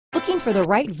Looking for the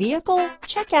right vehicle?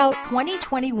 Check out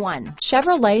 2021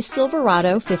 Chevrolet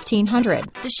Silverado 1500.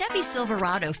 The Chevy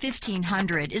Silverado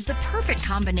 1500 is the perfect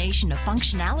combination of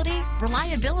functionality,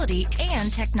 reliability,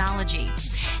 and technology.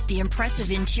 The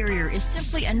impressive interior is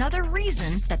simply another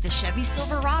reason that the Chevy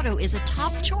Silverado is a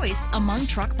top choice among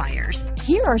truck buyers.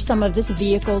 Here are some of this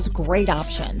vehicle's great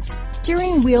options: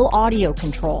 steering wheel audio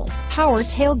controls, power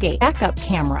tailgate, backup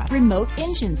camera, remote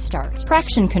engine start,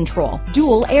 traction control,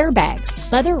 dual airbags,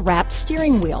 leather-wrapped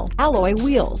steering wheel, alloy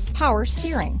wheels, power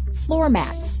steering, floor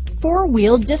mats,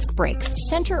 four-wheel disc brakes,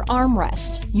 center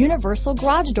armrest, universal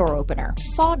garage door opener,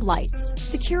 fog lights,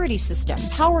 security system,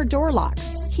 power door locks,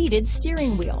 heated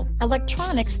steering wheel,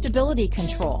 electronic stability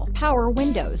control, power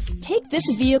windows. Take this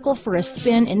vehicle for a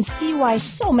spin and see why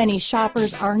so many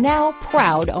shoppers are now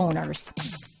proud owners.